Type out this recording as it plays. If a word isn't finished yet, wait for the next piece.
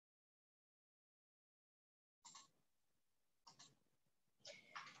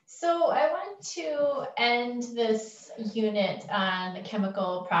So I want to end this unit on the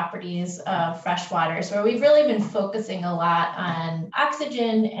chemical properties of fresh waters, where we've really been focusing a lot on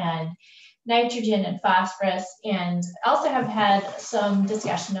oxygen and nitrogen and phosphorus, and also have had some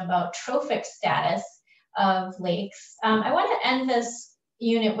discussion about trophic status of lakes. I want to end this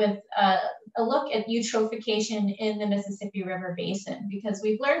unit with a look at eutrophication in the Mississippi River Basin, because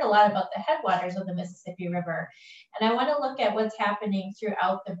we've learned a lot about the headwaters of the Mississippi River. And I want to look at what's happening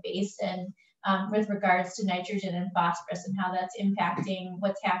throughout the basin with regards to nitrogen and phosphorus and how that's impacting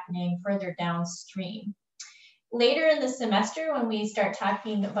what's happening further downstream. Later in the semester, when we start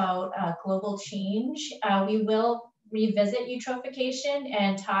talking about global change, we will revisit eutrophication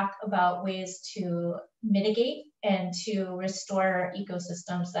and talk about ways to mitigate and to restore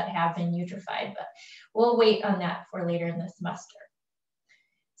ecosystems that have been eutrophied, but we'll wait on that for later in the semester.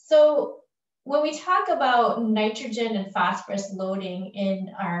 So when we talk about nitrogen and phosphorus loading in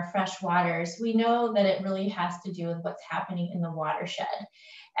our fresh waters, we know that it really has to do with what's happening in the watershed.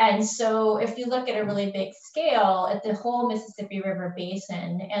 And so if you look at a really big scale at the whole Mississippi River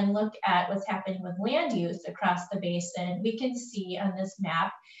Basin and look at what's happening with land use across the basin, we can see on this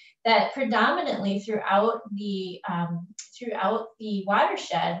map that predominantly throughout the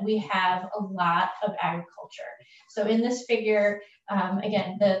watershed, we have a lot of agriculture. So in this figure,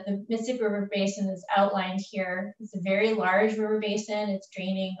 again, the Mississippi River Basin is outlined here. It's a very large river basin. It's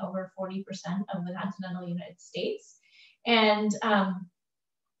draining over 40% of the continental United States. And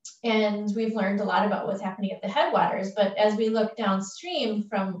we've learned a lot about what's happening at the headwaters, but as we look downstream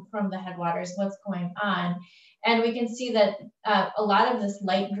from the headwaters, what's going on, and we can see that a lot of this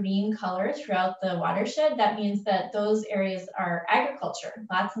light green color throughout the watershed, that means that those areas are agriculture,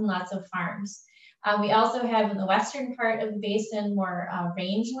 lots and lots of farms. We also have in the western part of the basin more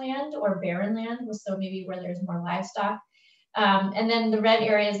rangeland or barren land, so maybe where there's more livestock. And then the red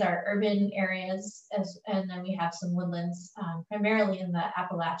areas are urban areas, and then we have some woodlands, primarily in the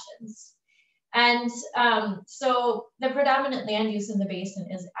Appalachians. And so the predominant land use in the basin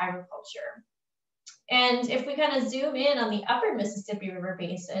is agriculture. And if we kind of zoom in on the upper Mississippi River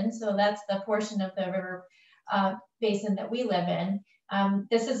Basin, so that's the portion of the river basin that we live in,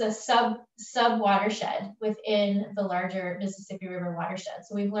 this is a sub watershed within the larger Mississippi River watershed.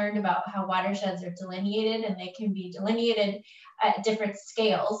 So we've learned about how watersheds are delineated, and they can be delineated at different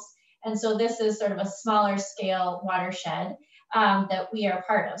scales. And so this is sort of a smaller scale watershed that we are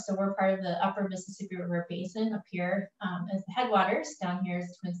part of. So we're part of the upper Mississippi River Basin up here as the headwaters. Down here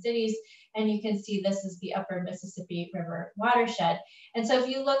is Twin Cities. And you can see this is the upper Mississippi River watershed. And so if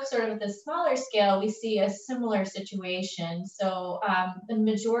you look sort of at the smaller scale, we see a similar situation. So the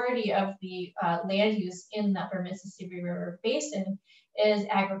majority of the land use in the upper Mississippi River Basin is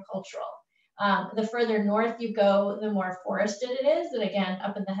agricultural. The further north you go, the more forested it is. And again,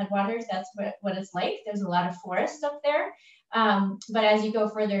 up in the headwaters, that's what it's like. There's a lot of forest up there. But as you go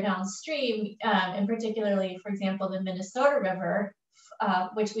further downstream, and particularly, for example, the Minnesota River,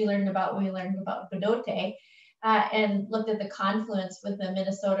 which we learned about when we learned about Bedote, and looked at the confluence with the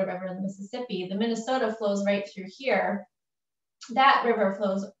Minnesota River and the Mississippi. The Minnesota flows right through here. That river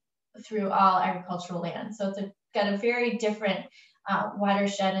flows through all agricultural land. So it's got a very different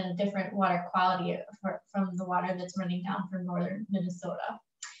watershed and a different water quality from the water that's running down from northern Minnesota.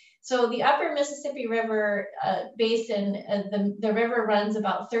 So the upper Mississippi River Basin, the river runs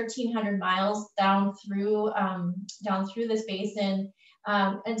about 1,300 miles down through this basin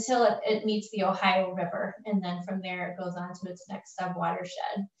until it meets the Ohio River, and then from there it goes on to its next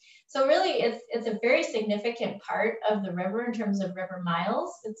sub-watershed. So really, it's a very significant part of the river in terms of river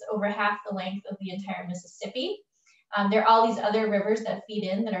miles. It's over half the length of the entire Mississippi. There are all these other rivers that feed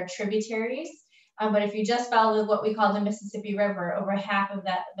in that are tributaries. But if you just follow what we call the Mississippi River, over half of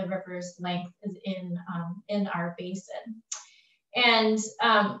the river's length is in our basin. And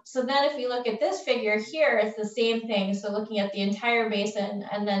so then if you look at this figure here, it's the same thing. So looking at the entire basin,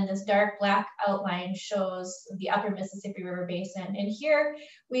 and then this dark black outline shows the upper Mississippi River Basin. And here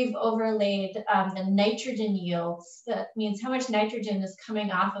we've overlaid the nitrogen yields. That means how much nitrogen is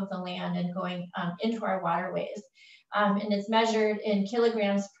coming off of the land and going into our waterways. And it's measured in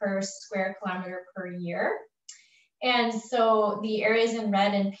kilograms per square kilometer per year. And so the areas in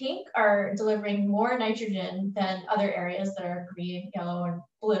red and pink are delivering more nitrogen than other areas that are green, yellow, and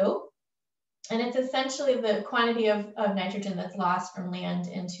blue. And it's essentially the quantity of nitrogen that's lost from land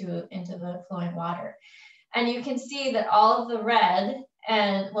into the flowing water. And you can see that all of the red,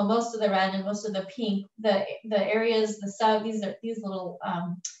 and well, most of the red and most of the pink, the areas, these little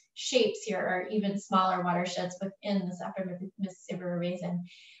shapes here are even smaller watersheds within this upper Mississippi River Basin.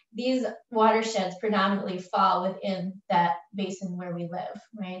 these watersheds predominantly fall within that basin where we live,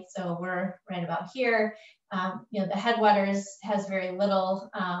 right? So we're right about here. You know, the headwaters has very little,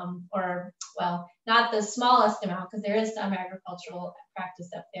 or well, not the smallest amount, because there is some agricultural practice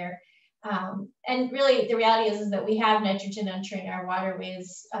up there. And really, the reality is that we have nitrogen entering our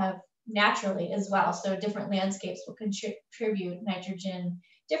waterways naturally as well. So different landscapes will contribute nitrogen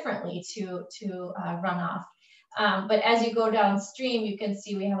differently to runoff. But as you go downstream, you can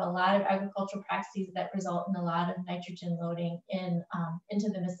see we have a lot of agricultural practices that result in a lot of nitrogen loading into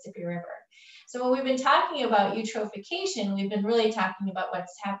the Mississippi River. So when we've been talking about eutrophication, we've been really talking about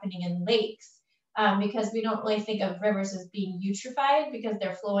what's happening in lakes, because we don't really think of rivers as being eutrophied because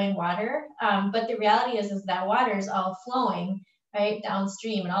they're flowing water. But the reality is that water is all flowing right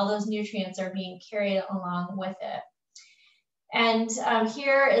downstream, and all those nutrients are being carried along with it. And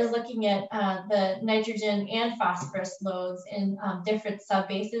here is looking at the nitrogen and phosphorus loads in different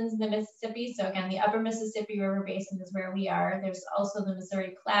subbasins in the Mississippi. So again, the upper Mississippi River Basin is where we are. There's also the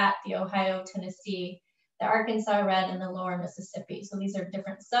Missouri Platte, the Ohio, Tennessee, the Arkansas Red, and the lower Mississippi. So these are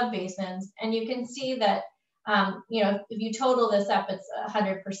different subbasins. And you can see that, you know, if you total this up, it's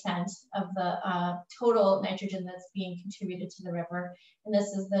 100% of the total nitrogen that's being contributed to the river. And this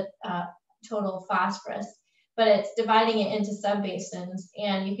is the total phosphorus. But it's dividing it into subbasins.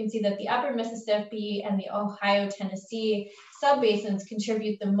 And you can see that the upper Mississippi and the Ohio, Tennessee subbasins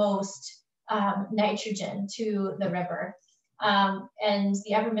contribute the most nitrogen to the river. And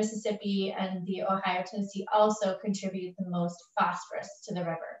the upper Mississippi and the Ohio, Tennessee also contribute the most phosphorus to the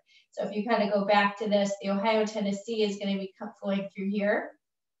river. So if you kind of go back to this, the Ohio, Tennessee is going to be flowing through here,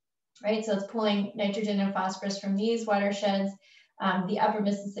 right? So it's pulling nitrogen and phosphorus from these watersheds. The upper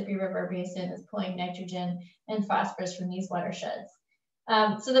Mississippi River Basin is pulling nitrogen and phosphorus from these watersheds.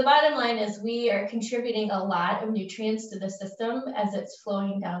 So the bottom line is we are contributing a lot of nutrients to the system as it's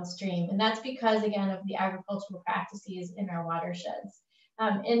flowing downstream. And that's because, again, of the agricultural practices in our watersheds.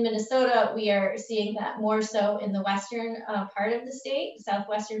 In Minnesota, we are seeing that more so in the western part of the state,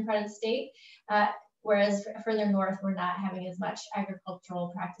 southwestern part of the state, whereas further north, we're not having as much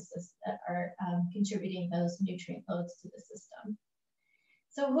agricultural practices that are contributing those nutrient loads to the system.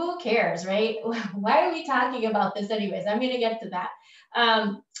 So who cares, right? Why are we talking about this anyways? I'm going to get to that.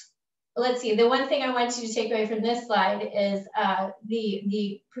 Let's see. The one thing I want you to take away from this slide is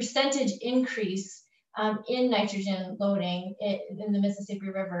the percentage increase in nitrogen loading in the Mississippi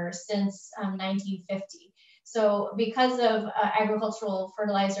River since 1950. So because of agricultural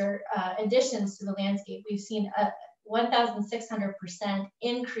fertilizer additions to the landscape, we've seen a 1,600%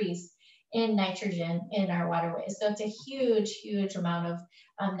 increase in nitrogen in our waterways. So it's a huge, huge amount of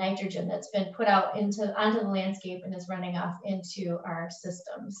nitrogen that's been put out onto the landscape and is running off into our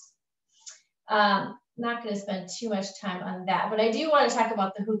systems. Not going to spend too much time on that, but I do want to talk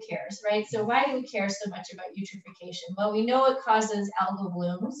about the who cares, right? So why do we care so much about eutrophication? Well, we know it causes algal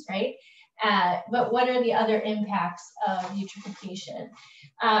blooms, right? But what are the other impacts of eutrophication?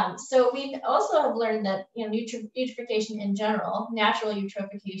 So we also have learned that, you know, eutrophication in general, natural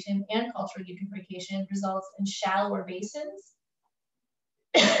eutrophication and cultural eutrophication results in shallower basins.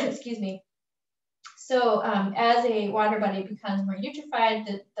 Excuse me. So as a water body becomes more eutrophied,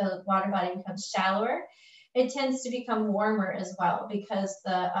 the water body becomes shallower. It tends to become warmer as well because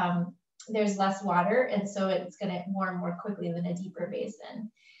there's less water, and so it's going to warm more quickly than a deeper basin.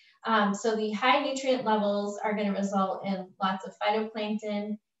 So the high nutrient levels are going to result in lots of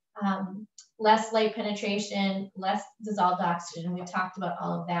phytoplankton, less light penetration, less dissolved oxygen. We've talked about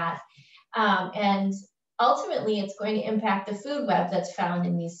all of that. And ultimately, it's going to impact the food web that's found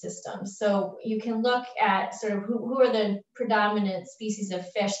in these systems. So you can look at sort of who are the predominant species of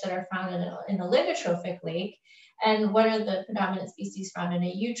fish that are found in a oligotrophic lake, and what are the predominant species found in a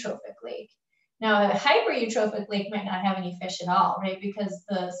eutrophic lake. Now, a hypereutrophic lake might not have any fish at all, right? Because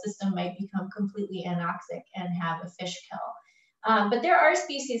the system might become completely anoxic and have a fish kill. But there are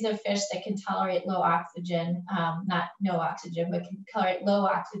species of fish that can tolerate low oxygen, not no oxygen, but can tolerate low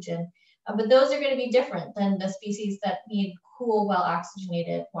oxygen. But those are going to be different than the species that need cool,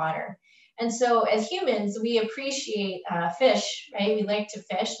 well-oxygenated water. And so as humans, we appreciate fish, right? We like to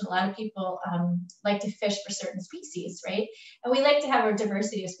fish, and a lot of people like to fish for certain species, right? And we like to have a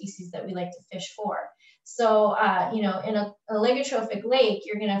diversity of species that we like to fish for. So, you know, in a oligotrophic lake,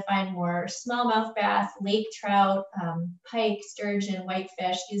 you're going to find more smallmouth bass, lake trout, pike, sturgeon,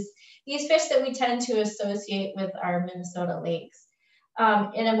 whitefish, these fish that we tend to associate with our Minnesota lakes.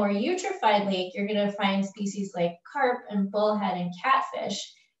 In a more eutrophied lake, you're going to find species like carp and bullhead and catfish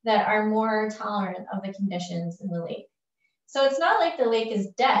that are more tolerant of the conditions in the lake. So it's not like the lake is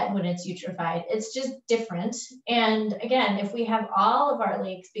dead when it's eutrophied, it's just different. And again, if we have all of our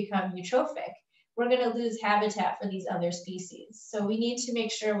lakes become eutrophic, we're going to lose habitat for these other species. So we need to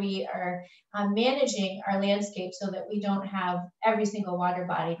make sure we are managing our landscape so that we don't have every single water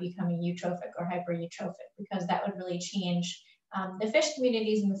body becoming eutrophic or hypereutrophic, because that would really change the fish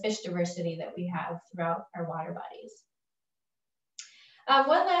communities and the fish diversity that we have throughout our water bodies.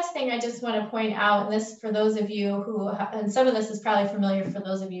 One last thing I just want to point out, and this for those of you who, and some of this is probably familiar for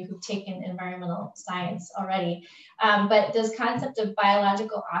those of you who've taken environmental science already, but this concept of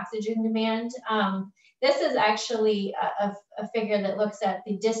biological oxygen demand, this is actually a figure that looks at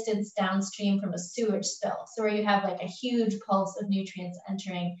the distance downstream from a sewage spill. So where you have like a huge pulse of nutrients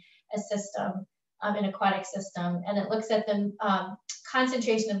entering a system, an aquatic system, and it looks at the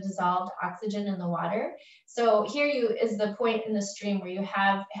concentration of dissolved oxygen in the water. So here is the point in the stream where you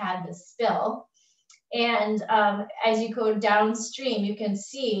have had the spill. And as you go downstream, you can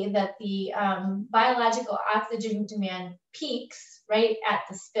see that the biological oxygen demand peaks right at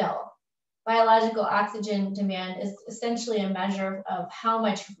the spill. Biological oxygen demand is essentially a measure of how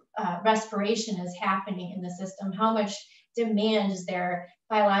much respiration is happening in the system, how much demand is there,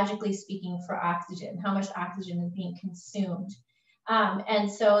 biologically speaking, for oxygen, how much oxygen is being consumed. And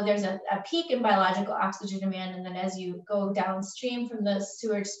so there's a peak in biological oxygen demand, and then as you go downstream from the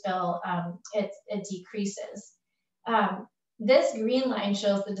sewage spill, it decreases. This green line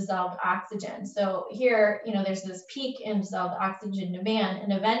shows the dissolved oxygen. So here, there's this peak in dissolved oxygen demand,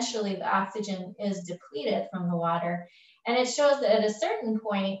 and eventually the oxygen is depleted from the water. And it shows that at a certain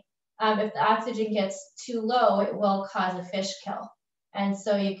point, if the oxygen gets too low, it will cause a fish kill. And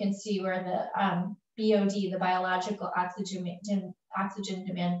so you can see where the BOD, the biological oxygen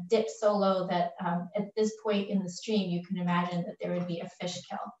demand, dips so low that at this point in the stream, you can imagine that there would be a fish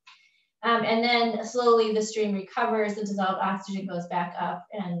kill. And then slowly the stream recovers, the dissolved oxygen goes back up,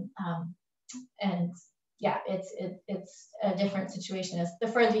 and yeah, it's a different situation as the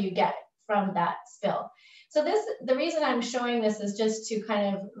further you get from that spill. So the reason I'm showing this is just to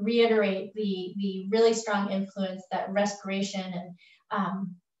kind of reiterate the really strong influence that respiration and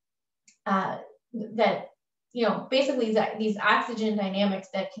that, basically these oxygen dynamics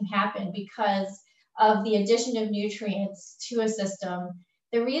that can happen because of the addition of nutrients to a system.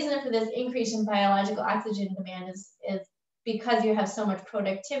 The reason for this increase in biological oxygen demand is because you have so much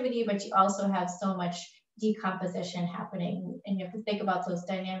productivity, but you also have so much decomposition happening, and you have to think about those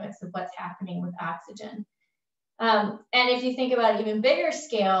dynamics of what's happening with oxygen. And if you think about an even bigger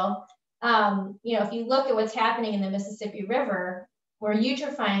scale, if you look at what's happening in the Mississippi River, we're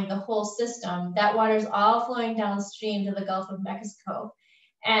eutrophying the whole system. That water is all flowing downstream to the Gulf of Mexico.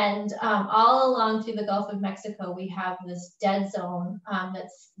 And all along through the Gulf of Mexico, we have this dead zone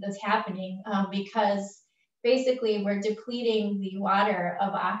that's happening because basically we're depleting the water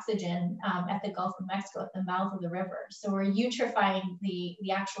of oxygen at the Gulf of Mexico, at the mouth of the river. So we're eutrophying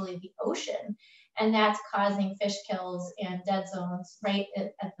actually the ocean, and that's causing fish kills and dead zones right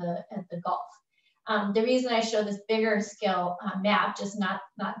at the Gulf. The reason I show this bigger scale map, just not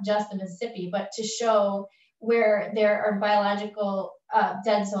just the Mississippi, but to show where there are biological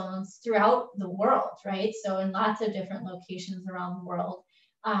dead zones throughout the world, right? So in lots of different locations around the world.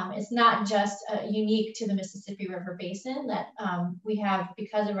 It's not just unique to the Mississippi River Basin that we have,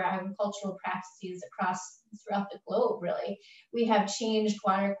 because of our agricultural practices throughout the globe, really. We have changed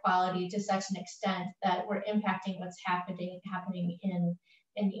water quality to such an extent that we're impacting what's happening in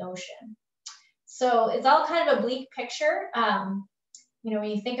the ocean. So it's all kind of a bleak picture. When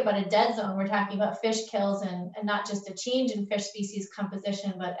you think about a dead zone, we're talking about fish kills and not just a change in fish species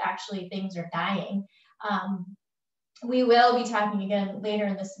composition, but actually things are dying. We will be talking again later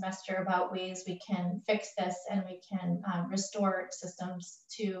in the semester about ways we can fix this and we can restore systems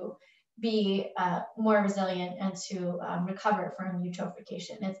to be more resilient and to recover from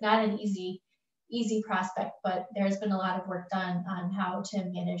eutrophication. It's not an easy prospect, but there's been a lot of work done on how to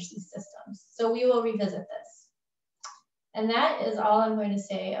manage these systems. So we will revisit this. And that is all I'm going to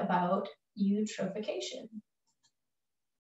say about eutrophication.